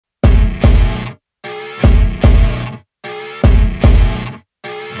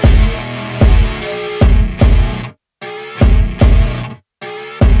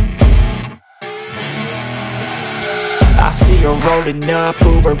Rolling up,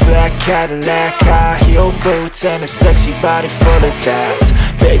 Uber black Cadillac, high heel boots and a sexy body full of tats.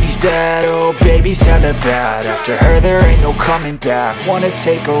 Baby's bad, oh baby's hella bad. After her there ain't no coming back. Wanna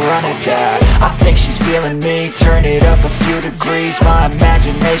take a run at that. I think she's feeling me, turn it up a few degrees. My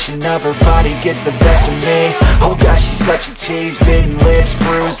imagination of her body gets the best of me. Oh gosh, she's such a tease, bitten lips,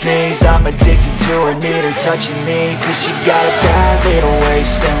 bruised knees. I'm addicted to her, need her touching me. Cause she got a bad little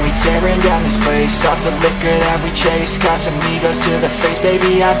waist, and we tearing down this place. Off the liquor that we chase, got some egos to the face.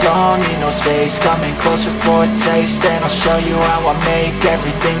 Baby, I don't need no space, coming closer for a taste. And I'll show you how I make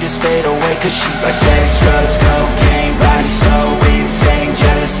everything just fade away. Cause she's like sex, drugs, cocaine, body so insane.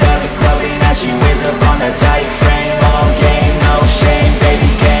 Jealous of the clothing that she wears up on a tight frame. All game, no shame, baby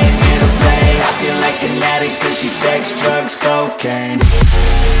came here to play. I feel like an addict cause she's sex, drugs, cocaine.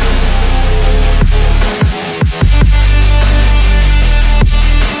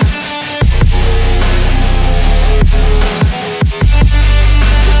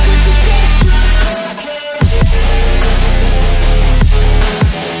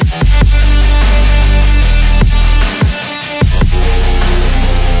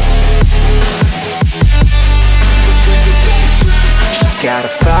 Got a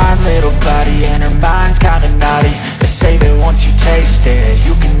fine little body and her mind's kinda naughty. They say that once you taste it,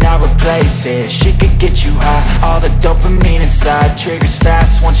 you cannot replace it. She could get you high, all the dopamine inside triggers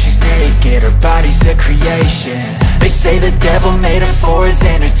fast once she's naked. Her body's a creation. They say the devil made her for his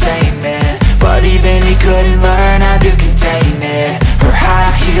entertainment, but even he couldn't learn how to contain it. Her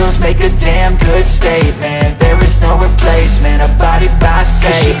high heels make a damn good statement. There is no replacement, a body by Satan.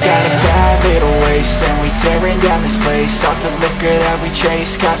 Cause she got a bad little waist, and we tearing down this place. Off the liquor that we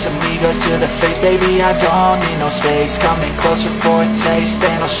chase, got some egos to the face. Baby, I don't need no space, coming closer for a taste.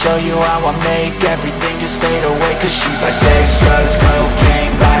 And I'll show you how I make everything just fade away. Cause she's like sex, drugs,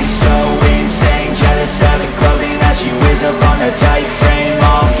 cocaine, body so insane. Jealous of the clothing that she wears up on her top.